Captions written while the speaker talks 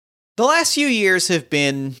The last few years have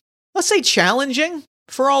been, let's say, challenging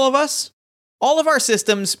for all of us. All of our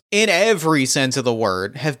systems, in every sense of the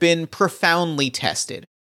word, have been profoundly tested.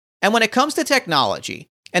 And when it comes to technology,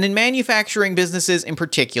 and in manufacturing businesses in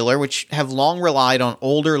particular, which have long relied on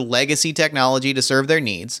older legacy technology to serve their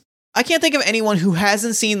needs, I can't think of anyone who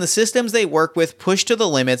hasn't seen the systems they work with pushed to the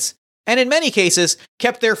limits, and in many cases,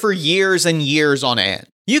 kept there for years and years on end.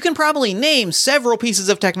 You can probably name several pieces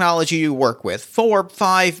of technology you work with, 4,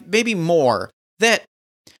 5, maybe more, that,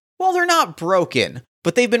 well, they're not broken,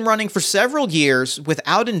 but they've been running for several years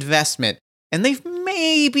without investment, and they've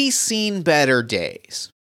maybe seen better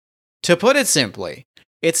days. To put it simply,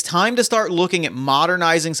 it's time to start looking at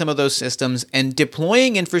modernizing some of those systems and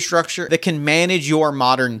deploying infrastructure that can manage your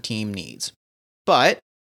modern team needs. But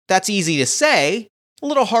that's easy to say, a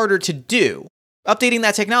little harder to do. Updating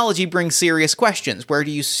that technology brings serious questions. Where do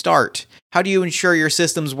you start? How do you ensure your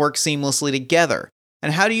systems work seamlessly together?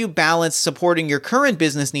 And how do you balance supporting your current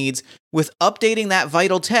business needs with updating that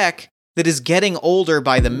vital tech that is getting older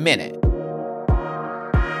by the minute?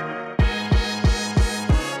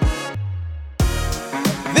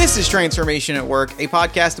 This is Transformation at Work, a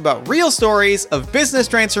podcast about real stories of business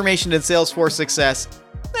transformation and Salesforce success,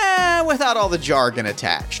 without all the jargon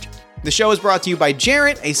attached. The show is brought to you by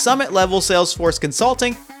Jarrett, a summit-level Salesforce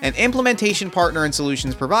consulting and implementation partner and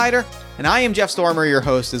solutions provider, and I am Jeff Stormer, your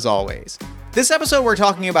host as always. This episode, we're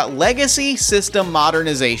talking about legacy system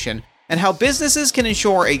modernization and how businesses can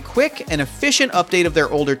ensure a quick and efficient update of their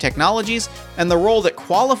older technologies and the role that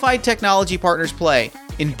qualified technology partners play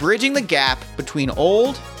in bridging the gap between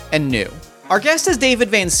old and new. Our guest is David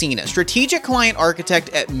Vancina, strategic client architect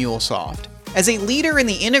at MuleSoft. As a leader in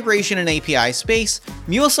the integration and API space,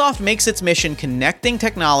 MuleSoft makes its mission connecting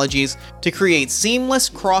technologies to create seamless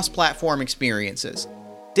cross-platform experiences.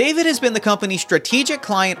 David has been the company's strategic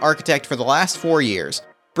client architect for the last 4 years,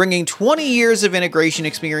 bringing 20 years of integration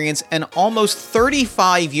experience and almost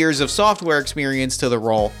 35 years of software experience to the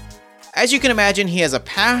role. As you can imagine, he has a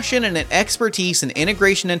passion and an expertise in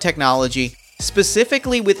integration and technology,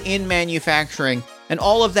 specifically within manufacturing, and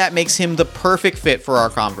all of that makes him the perfect fit for our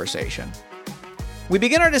conversation. We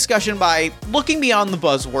begin our discussion by looking beyond the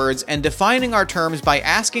buzzwords and defining our terms by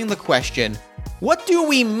asking the question, what do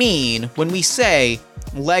we mean when we say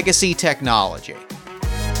legacy technology?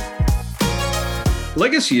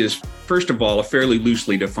 Legacy is, first of all, a fairly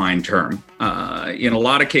loosely defined term. In a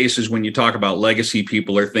lot of cases, when you talk about legacy,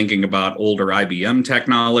 people are thinking about older IBM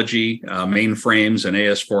technology, mainframes and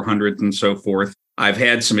AS400s and so forth. I've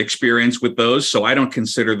had some experience with those, so I don't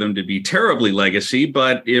consider them to be terribly legacy,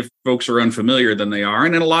 but if folks are unfamiliar, then they are.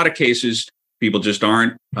 And in a lot of cases, people just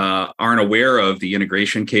aren't aware of the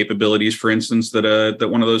integration capabilities, for instance, that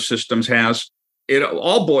one of those systems has. It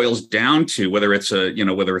all boils down to whether it's an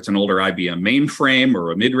older IBM mainframe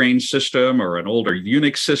or a mid-range system or an older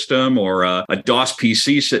Unix system or a DOS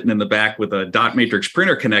PC sitting in the back with a dot matrix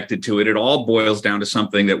printer connected to it. It all boils down to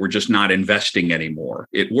something that we're just not investing anymore.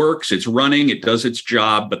 It works, it's running, it does its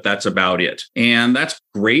job, but that's about it. And that's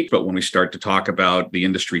great. But when we start to talk about the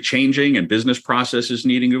industry changing and business processes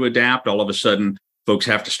needing to adapt, all of a sudden, folks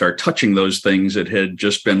have to start touching those things that had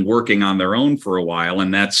just been working on their own for a while.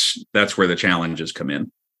 And that's where the challenges come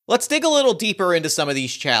in. Let's dig a little deeper into some of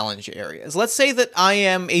these challenge areas. Let's say that I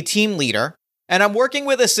am a team leader and I'm working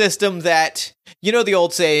with a system that, you know the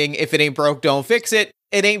old saying, if it ain't broke, don't fix it.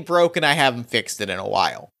 It ain't broke and I haven't fixed it in a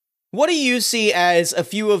while. What do you see as a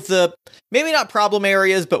few of the, maybe not problem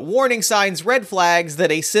areas, but warning signs, red flags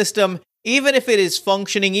that a system, even if it is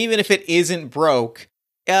functioning, even if it isn't broke,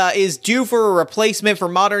 is due for a replacement, for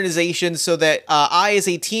modernization, so that I, as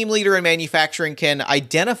a team leader in manufacturing, can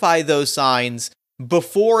identify those signs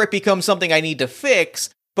before it becomes something I need to fix,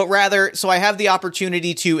 but rather so I have the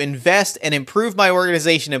opportunity to invest and improve my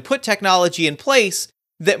organization and put technology in place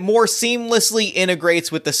that more seamlessly integrates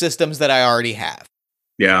with the systems that I already have.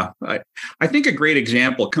 Yeah, I think a great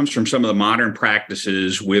example comes from some of the modern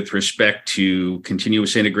practices with respect to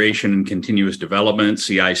continuous integration and continuous development,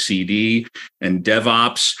 CI/CD, and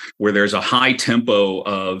DevOps, where there's a high tempo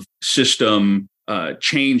of system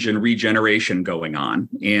change and regeneration going on.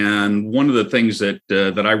 And one of the things that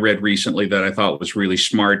I read recently that I thought was really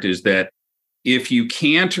smart is that if you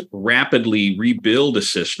can't rapidly rebuild a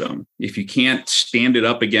system, if you can't stand it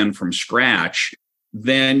up again from scratch,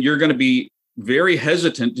 then you're going to be very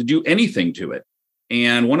hesitant to do anything to it.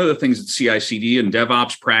 And one of the things that CI/CD and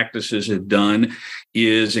DevOps practices have done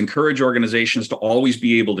is encourage organizations to always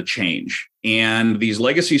be able to change. And these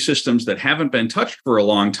legacy systems that haven't been touched for a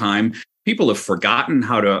long time, people have forgotten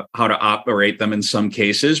how to operate them in some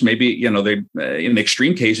cases. Maybe, they in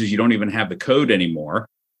extreme cases, you don't even have the code anymore.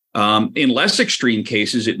 In less extreme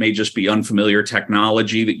cases, it may just be unfamiliar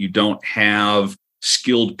technology that you don't have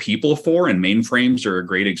skilled people for, and mainframes are a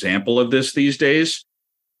great example of this these days.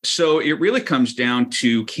 So it really comes down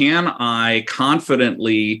to, can I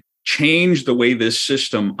confidently change the way this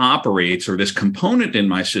system operates, or this component in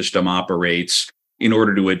my system operates, in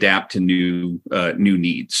order to adapt to new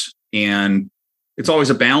needs? And it's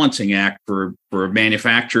always a balancing act for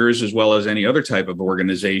manufacturers as well as any other type of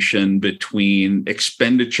organization, between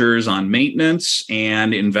expenditures on maintenance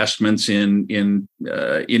and investments in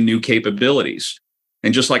new capabilities.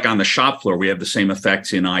 And just like on the shop floor, we have the same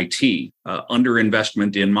effects in IT.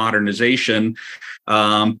 Underinvestment in modernization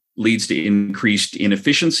leads to increased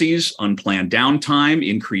inefficiencies, unplanned downtime,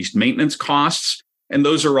 increased maintenance costs, and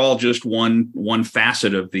those are all just one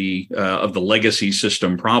facet of the legacy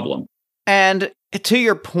system problem. And to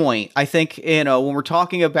your point, I think, when we're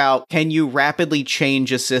talking about, can you rapidly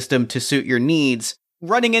change a system to suit your needs,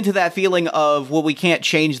 running into that feeling of, well, we can't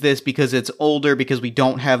change this because it's older, because we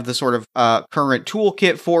don't have the sort of current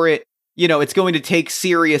toolkit for it. It's going to take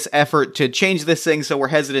serious effort to change this thing, so we're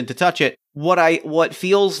hesitant to touch it. What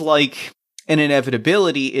feels like an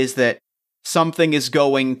inevitability is that something is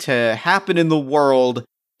going to happen in the world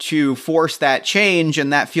to force that change,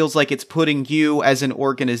 and that feels like it's putting you as an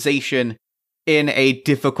organization in a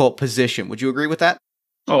difficult position. Would you agree with that?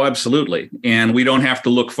 Oh, absolutely. And we don't have to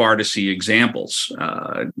look far to see examples.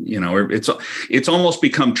 It's almost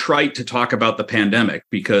become trite to talk about the pandemic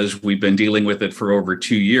because we've been dealing with it for over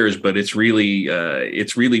 2 years, but it's really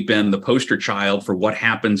been the poster child for what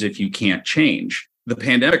happens if you can't change. The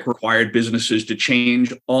pandemic required businesses to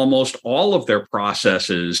change almost all of their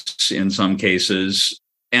processes in some cases,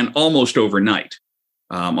 and almost overnight.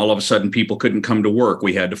 All of a sudden, people couldn't come to work.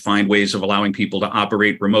 We had to find ways of allowing people to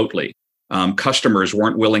operate remotely. Customers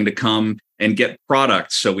weren't willing to come and get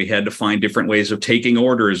products, so we had to find different ways of taking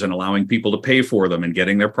orders and allowing people to pay for them and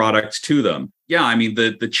getting their products to them. Yeah, I mean,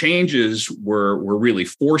 the changes were really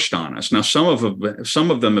forced on us. Now, some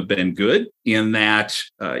of them have been good in that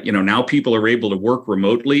now people are able to work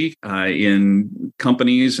remotely in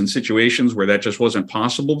companies and situations where that just wasn't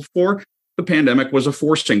possible before. The pandemic was a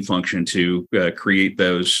forcing function to create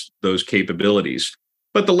those capabilities.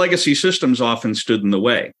 But the legacy systems often stood in the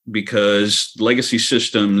way, because legacy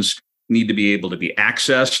systems need to be able to be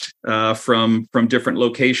accessed from different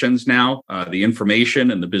locations now. The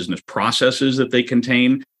information and the business processes that they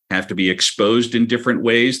contain have to be exposed in different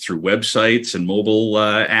ways through websites and mobile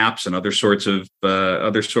apps and other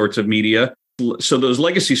sorts of media. So those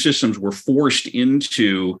legacy systems were forced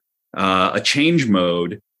into a change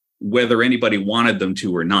mode, whether anybody wanted them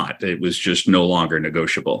to or not. It was just no longer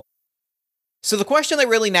negotiable. So the question that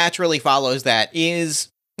really naturally follows that is,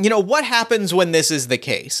 what happens when this is the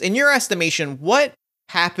case? In your estimation, what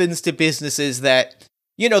happens to businesses that,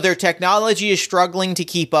 their technology is struggling to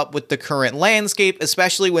keep up with the current landscape,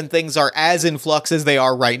 especially when things are as in flux as they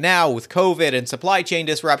are right now with COVID and supply chain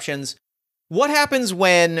disruptions? What happens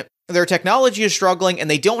when their technology is struggling and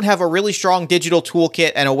they don't have a really strong digital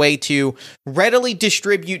toolkit and a way to readily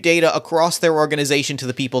distribute data across their organization to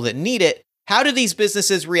the people that need it? How do these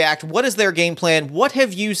businesses react? What is their game plan? What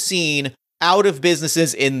have you seen out of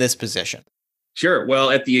businesses in this position? Sure. Well,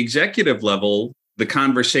 at the executive level, the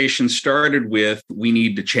conversation started with, we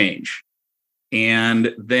need to change.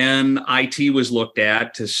 And then IT was looked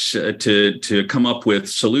at to come up with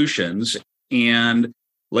solutions. And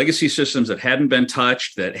legacy systems that hadn't been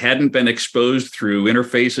touched, that hadn't been exposed through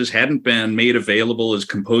interfaces, hadn't been made available as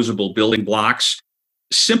composable building blocks,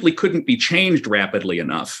 simply couldn't be changed rapidly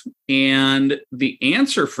enough. And the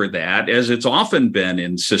answer for that, as it's often been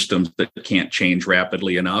in systems that can't change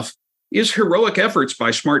rapidly enough, is heroic efforts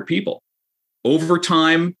by smart people. Over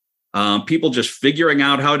time, people just figuring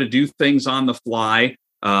out how to do things on the fly,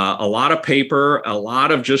 a lot of paper, a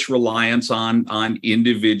lot of just reliance on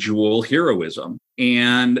individual heroism.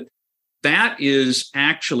 And that is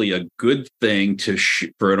actually a good thing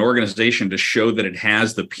for an organization to show that it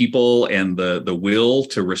has the people and the will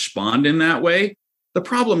to respond in that way. The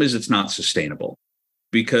problem is it's not sustainable,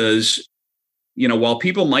 because while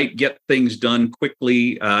people might get things done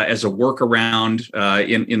quickly as a workaround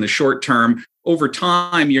in the short term, over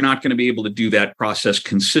time you're not going to be able to do that process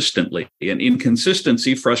consistently, and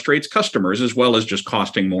inconsistency frustrates customers as well as just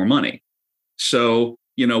costing more money. So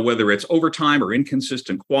whether it's overtime or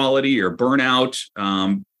inconsistent quality or burnout,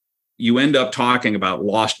 you end up talking about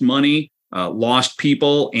lost money, lost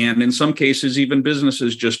people, and in some cases, even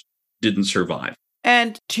businesses just didn't survive.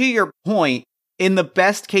 And to your point, in the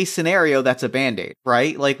best case scenario, that's a Band-Aid,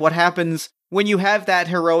 right? Like, what happens when you have that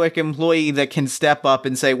heroic employee that can step up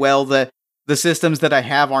and say, well, the the systems that I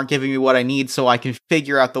have aren't giving me what I need, so I can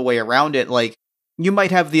figure out the way around it. Like, you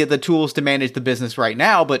might have the tools to manage the business right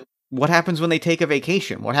now, but what happens when they take a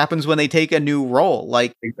vacation? What happens when they take a new role?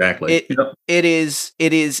 Like, exactly. it is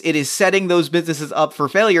setting those businesses up for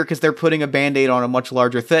failure because they're putting a Band-Aid on a much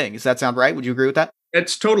larger thing. Does that sound right? Would you agree with that?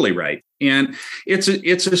 That's totally right, and it's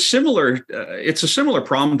a similar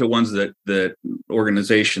problem to ones that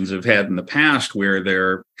organizations have had in the past, where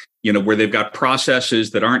where they've got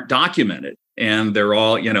processes that aren't documented, and they're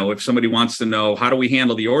all, if somebody wants to know, how do we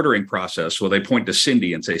handle the ordering process? Well, they point to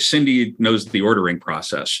Cindy and say, Cindy knows the ordering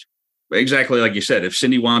process. Exactly like you said, if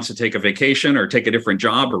Cindy wants to take a vacation or take a different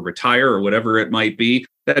job or retire or whatever it might be,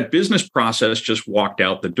 that business process just walked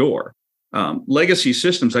out the door. Legacy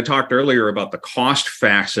systems, I talked earlier about the cost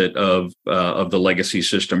facet of the legacy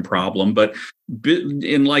system problem, but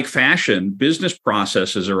in like fashion, business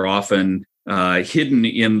processes are often hidden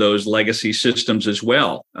in those legacy systems as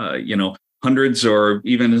well. Hundreds or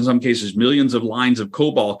even in some cases millions of lines of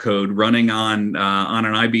COBOL code running on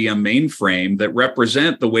an IBM mainframe that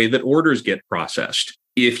represent the way that orders get processed.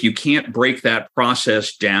 If you can't break that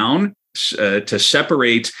process down to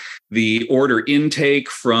separate the order intake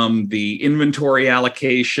from the inventory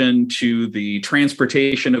allocation to the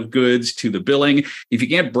transportation of goods to the billing, if you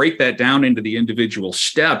can't break that down into the individual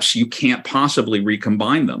steps, you can't possibly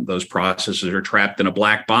recombine them. Those processes are trapped in a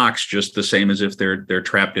black box, just the same as if they're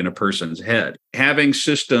trapped in a person's head. Having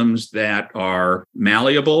systems that are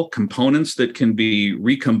malleable, components that can be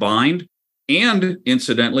recombined, and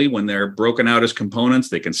incidentally, when they're broken out as components,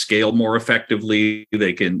 they can scale more effectively.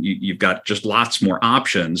 You've got just lots more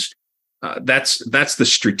options. That's the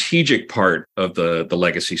strategic part of the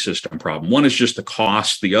legacy system problem. One is just the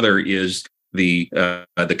cost. The other is the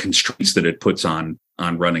constraints that it puts on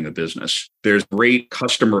running a business. There's a great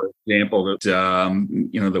customer example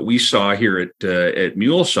that we saw here at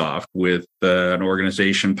MuleSoft with an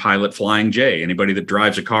organization, Pilot Flying J. Anybody that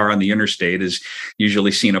drives a car on the interstate has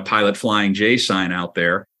usually seen a Pilot Flying J sign out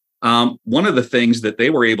there. One of the things that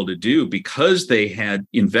they were able to do, because they had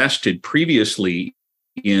invested previously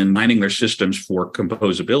in mining their systems for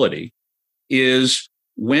composability, is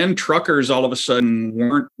when truckers all of a sudden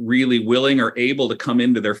weren't really willing or able to come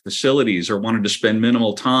into their facilities or wanted to spend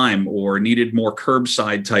minimal time or needed more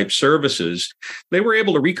curbside type services, they were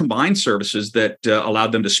able to recombine services that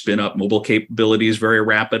allowed them to spin up mobile capabilities very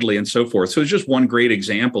rapidly and so forth. So it's just one great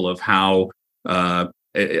example of how a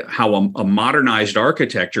modernized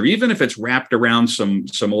architecture, even if it's wrapped around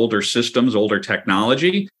some older systems, older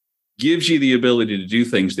technology, gives you the ability to do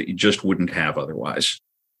things that you just wouldn't have otherwise.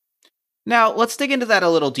 Now, let's dig into that a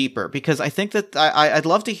little deeper, because I think that I'd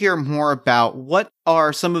love to hear more about what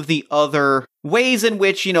are some of the other ways in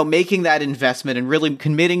which, making that investment and really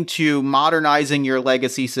committing to modernizing your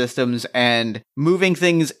legacy systems and moving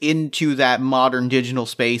things into that modern digital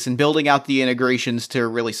space and building out the integrations to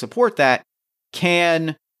really support that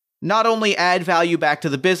can not only add value back to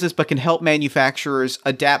the business, but can help manufacturers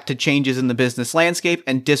adapt to changes in the business landscape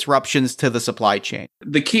and disruptions to the supply chain.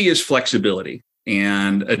 The key is flexibility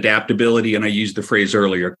and adaptability. And I used the phrase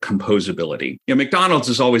earlier, composability. McDonald's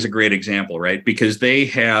is always a great example, right? Because they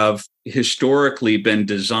have historically been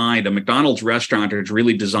designed, a McDonald's restaurant is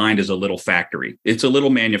really designed as a little factory. It's a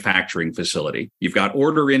little manufacturing facility. You've got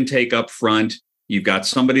order intake up front. You've got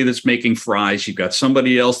somebody that's making fries. You've got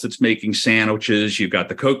somebody else that's making sandwiches. You've got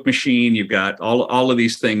the Coke machine. You've got all of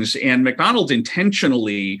these things. And McDonald's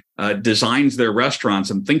intentionally designs their restaurants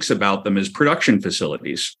and thinks about them as production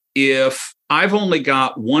facilities. If I've only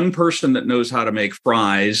got one person that knows how to make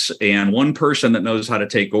fries and one person that knows how to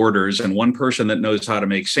take orders and one person that knows how to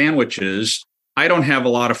make sandwiches, I don't have a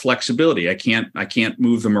lot of flexibility. I can't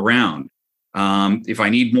move them around. If I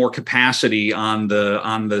need more capacity on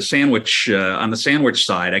the sandwich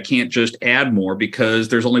side, I can't just add more because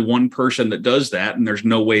there's only one person that does that, and there's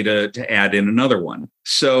no way to add in another one.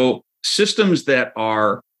 So systems that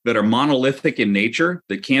are monolithic in nature,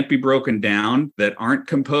 that can't be broken down, that aren't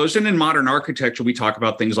composed. And in modern architecture, we talk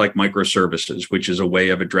about things like microservices, which is a way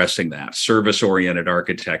of addressing that, service-oriented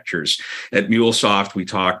architectures. At MuleSoft, we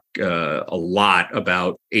talk a lot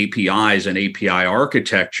about APIs and API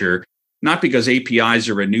architecture, not because APIs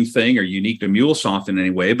are a new thing or unique to MuleSoft in any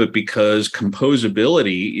way, but because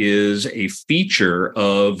composability is a feature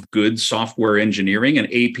of good software engineering, and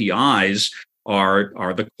APIs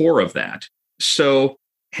are the core of that. So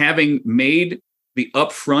having made the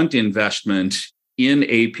upfront investment in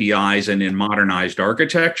APIs and in modernized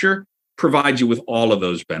architecture provides you with all of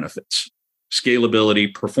those benefits: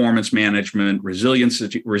 scalability, performance management, resilience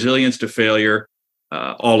to failure,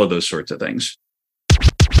 all of those sorts of things.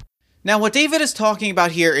 Now, what David is talking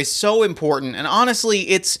about here is so important, and honestly,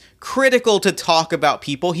 it's critical to talk about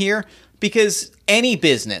people here because any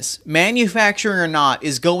business, manufacturing or not,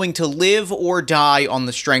 is going to live or die on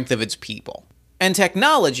the strength of its people. And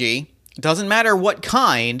technology, doesn't matter what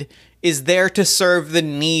kind, is there to serve the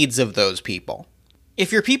needs of those people.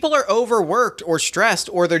 If your people are overworked or stressed,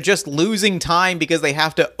 or they're just losing time because they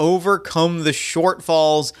have to overcome the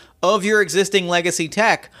shortfalls of your existing legacy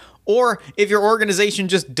tech, or if your organization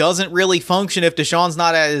just doesn't really function if Deshaun's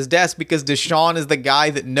not at his desk because Deshaun is the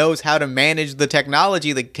guy that knows how to manage the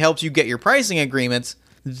technology that helps you get your pricing agreements,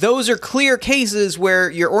 those are clear cases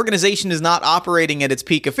where your organization is not operating at its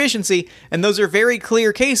peak efficiency, and those are very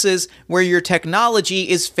clear cases where your technology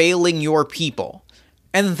is failing your people.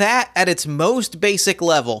 And that, at its most basic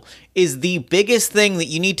level, is the biggest thing that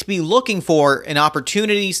you need to be looking for in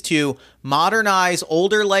opportunities to modernize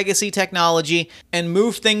older legacy technology and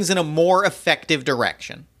move things in a more effective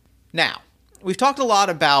direction. Now, we've talked a lot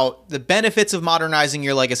about the benefits of modernizing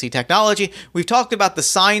your legacy technology. We've talked about the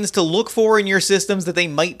signs to look for in your systems that they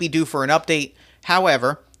might be due for an update.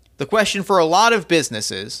 However, the question for a lot of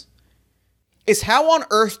businesses is, how on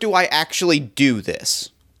earth do I actually do this?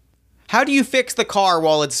 How do you fix the car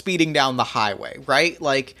while it's speeding down the highway, right?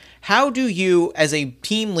 Like, how do you, as a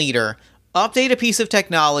team leader, update a piece of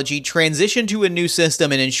technology, transition to a new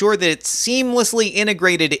system, and ensure that it's seamlessly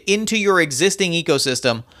integrated into your existing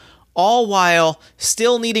ecosystem, all while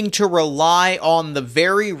still needing to rely on the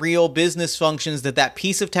very real business functions that that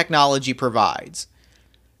piece of technology provides?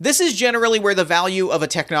 This is generally where the value of a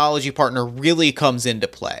technology partner really comes into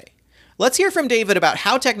play. Let's hear from David about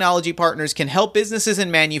how technology partners can help businesses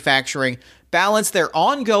in manufacturing balance their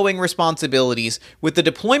ongoing responsibilities with the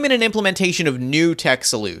deployment and implementation of new tech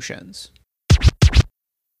solutions.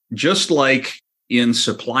 Just like in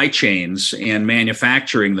supply chains and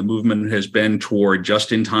manufacturing, the movement has been toward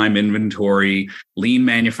just-in-time inventory, lean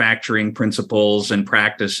manufacturing principles and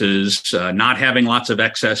practices, not having lots of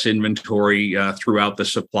excess inventory throughout the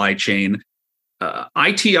supply chain.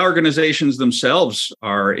 IT organizations themselves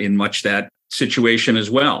are in much that situation as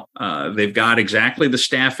well. They've got exactly the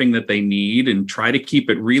staffing that they need and try to keep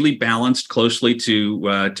it really balanced closely to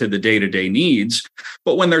the day-to-day needs.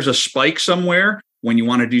 But when there's a spike somewhere, when you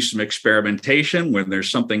want to do some experimentation, when there's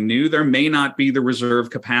something new, there may not be the reserve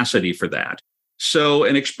capacity for that. So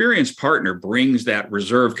an experienced partner brings that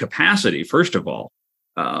reserve capacity, first of all.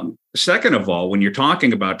 Second of all, when you're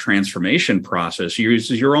talking about transformation process,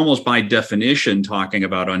 you're almost by definition talking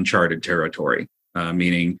about uncharted territory,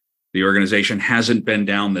 meaning the organization hasn't been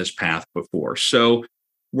down this path before. So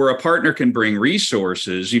where a partner can bring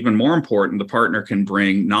resources, even more important, the partner can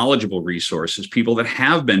bring knowledgeable resources, people that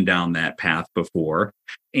have been down that path before,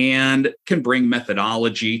 and can bring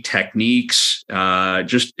methodology, techniques,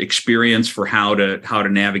 just experience for how to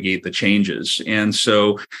navigate the changes. And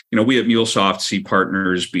so, we at MuleSoft see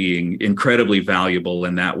partners being incredibly valuable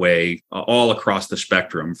in that way, all across the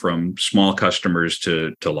spectrum, from small customers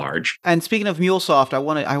to large. And speaking of MuleSoft,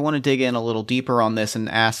 I want to dig in a little deeper on this and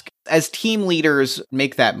ask, as team leaders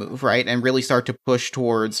make that move, right, and really start to push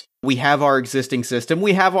towards, we have our existing system,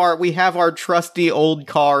 we have our trusty old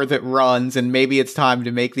car that runs, and maybe it's time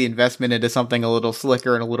to make the investment into something a little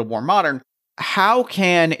slicker and a little more modern. How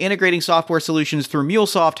can integrating software solutions through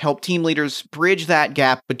MuleSoft help team leaders bridge that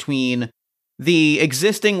gap between the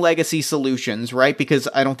existing legacy solutions, right? Because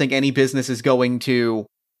I don't think any business is going to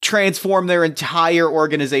transform their entire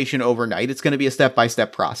organization overnight. It's going to be a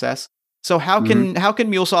step-by-step process. So how can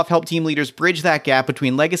MuleSoft help team leaders bridge that gap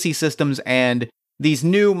between legacy systems and these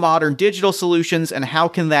new modern digital solutions, and how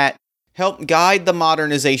can that help guide the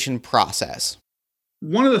modernization process?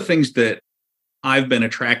 One of the things that I've been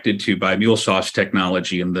attracted to by MuleSoft's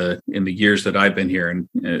technology in the years that I've been here,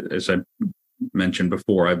 and as I mentioned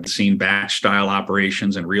before, I've seen batch style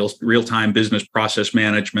operations and real-time business process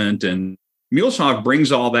management, and MuleSoft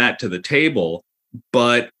brings all that to the table,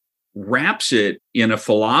 but wraps it in a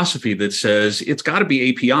philosophy that says it's got to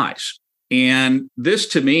be APIs. And this,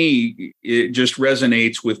 to me, it just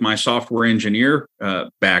resonates with my software engineer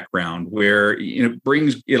background, where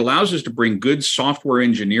it allows us to bring good software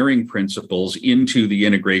engineering principles into the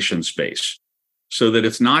integration space, so that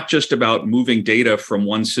it's not just about moving data from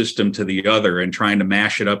one system to the other and trying to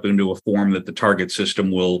mash it up into a form that the target system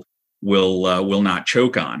will not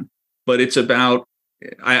choke on. But it's about,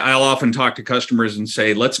 I'll often talk to customers and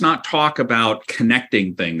say, let's not talk about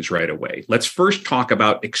connecting things right away. Let's first talk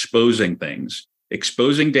about exposing things,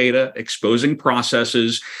 exposing data, exposing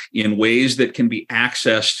processes in ways that can be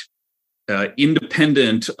accessed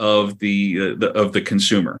independent of the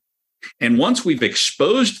consumer. And once we've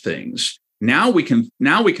exposed things, now we can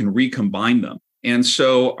recombine them. And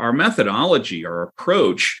so our methodology, our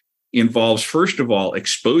approach involves, first of all,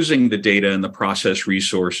 exposing the data and the process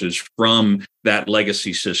resources from that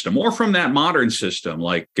legacy system or from that modern system,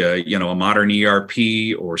 like a modern ERP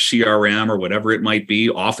or CRM or whatever it might be.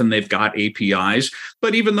 Often they've got APIs,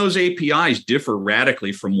 but even those APIs differ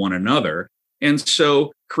radically from one another. And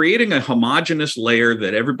so creating a homogeneous layer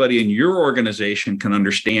that everybody in your organization can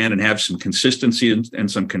understand and have some consistency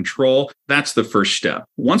and some control, that's the first step.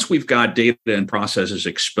 Once we've got data and processes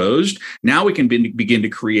exposed, now we can begin to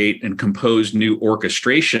create and compose new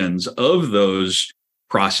orchestrations of those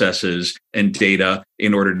processes and data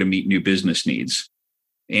in order to meet new business needs.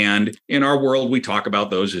 And in our world, we talk about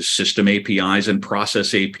those as system APIs and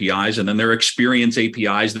process APIs, and then there are experience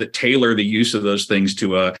APIs that tailor the use of those things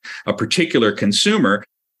to a particular consumer.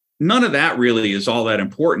 None of that really is all that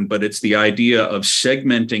important, but it's the idea of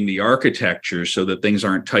segmenting the architecture so that things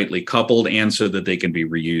aren't tightly coupled and so that they can be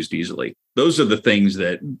reused easily. Those are the things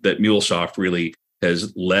that MuleSoft really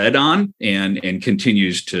has led on and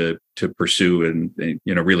continues to pursue and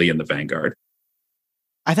really in the vanguard.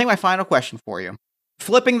 I think my final question for you,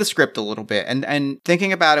 flipping the script a little bit and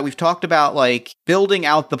thinking about it, we've talked about like building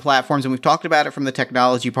out the platforms and we've talked about it from the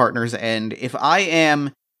technology partners. And if I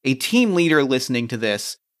am a team leader listening to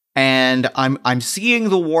this and I'm seeing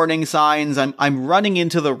the warning signs, I'm running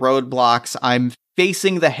into the roadblocks, I'm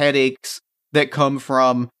facing the headaches that come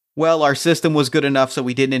from, well, our system was good enough, so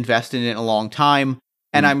we didn't invest in it in a long time.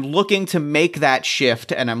 And I'm looking to make that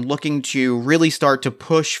shift and I'm looking to really start to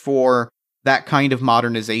push for that kind of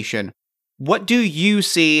modernization. What do you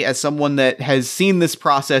see as someone that has seen this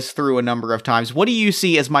process through a number of times? What do you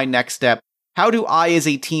see as my next step? How do I, as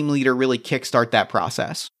a team leader, really kickstart that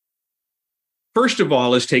process? First of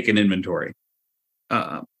all, is take an inventory.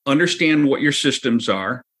 Understand what your systems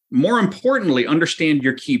are. More importantly, understand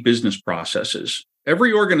your key business processes.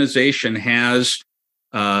 Every organization has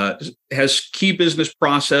key business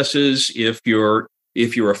processes. If you're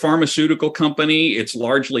a pharmaceutical company, it's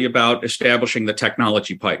largely about establishing the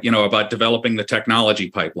technology about developing the technology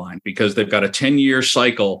pipeline, because they've got a 10-year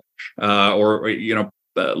cycle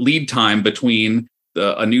lead time between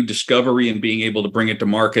a new discovery and being able to bring it to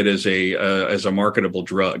market as a marketable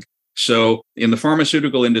drug. So in the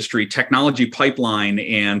pharmaceutical industry, technology pipeline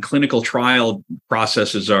and clinical trial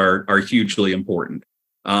processes are hugely important.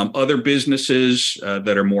 Other businesses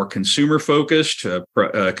that are more consumer focused,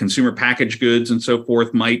 consumer packaged goods and so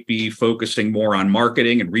forth, might be focusing more on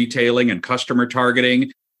marketing and retailing and customer targeting.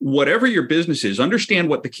 Whatever your business is, understand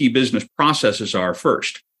what the key business processes are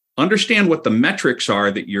first. Understand what the metrics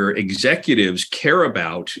are that your executives care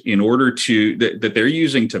about in order that they're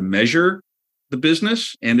using to measure the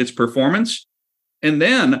business and its performance. And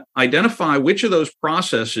then identify which of those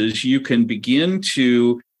processes you can begin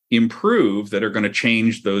to improve that are going to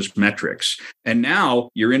change those metrics. And now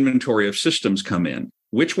your inventory of systems come in.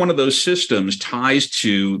 Which one of those systems ties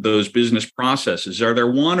to those business processes? Are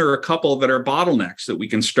there one or a couple that are bottlenecks that we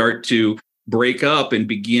can start to break up and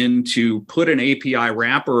begin to put an API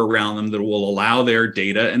wrapper around them that will allow their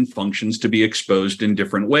data and functions to be exposed in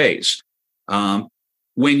different ways?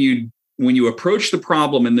 When you approach the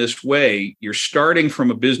problem in this way, you're starting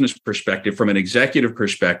from a business perspective, from an executive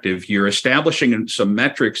perspective, you're establishing some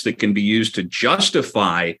metrics that can be used to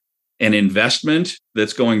justify an investment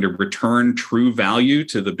that's going to return true value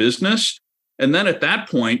to the business. And then at that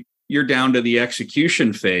point, you're down to the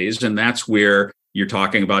execution phase. And that's where you're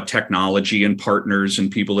talking about technology and partners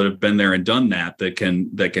and people that have been there and done that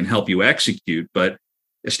can help you execute. But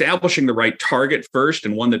establishing the right target first,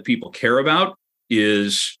 and one that people care about,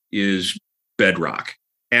 is bedrock.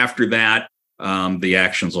 After that, the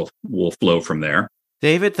actions will flow from there.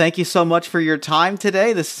 David, thank you so much for your time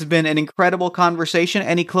today. This has been an incredible conversation.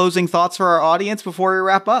 Any closing thoughts for our audience before we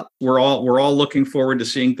wrap up? We're all looking forward to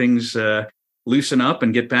seeing things loosen up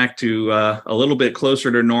and get back to a little bit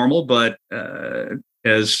closer to normal. But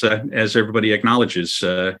as everybody acknowledges,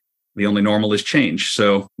 the only normal is change.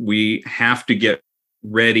 So we have to get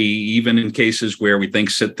ready, even in cases where we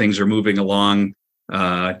think things are moving along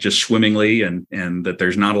just swimmingly and that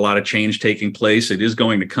there's not a lot of change taking place. It is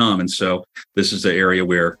going to come. And so this is the area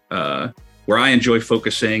where I enjoy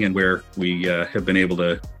focusing and where we have been able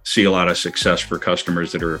to see a lot of success for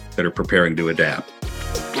customers that are preparing to adapt.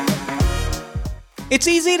 It's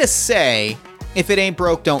easy to say, if it ain't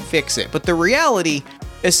broke, don't fix it. But the reality,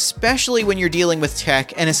 especially when you're dealing with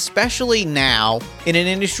tech, and especially now in an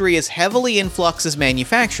industry as heavily in flux as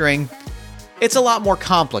manufacturing, it's a lot more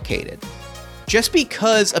complicated. Just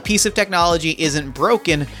because a piece of technology isn't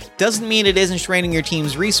broken doesn't mean it isn't straining your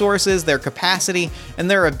team's resources, their capacity, and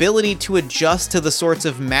their ability to adjust to the sorts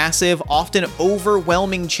of massive, often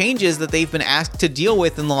overwhelming changes that they've been asked to deal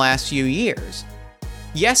with in the last few years.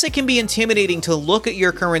 Yes, it can be intimidating to look at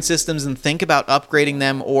your current systems and think about upgrading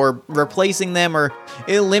them or replacing them or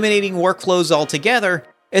eliminating workflows altogether,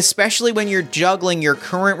 especially when you're juggling your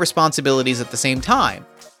current responsibilities at the same time.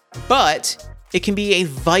 But it can be a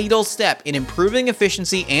vital step in improving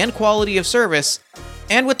efficiency and quality of service,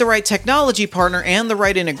 and with the right technology partner and the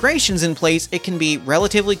right integrations in place, it can be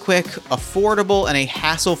relatively quick, affordable, and a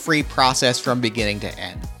hassle-free process from beginning to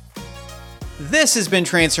end. This has been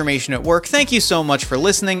Transformation at Work. Thank you so much for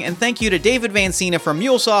listening, and thank you to David Vancina from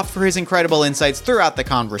MuleSoft for his incredible insights throughout the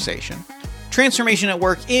conversation. Transformation at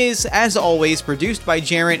Work is, as always, produced by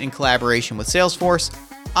Jarrett in collaboration with Salesforce.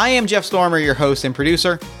 I am Jeff Stormer, your host and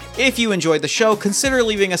producer. If you enjoyed the show, consider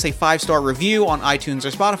leaving us a 5-star review on iTunes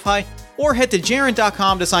or Spotify, or head to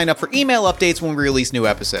jarrett.com to sign up for email updates when we release new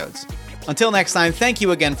episodes. Until next time, thank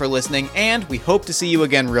you again for listening, and we hope to see you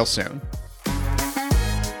again real soon.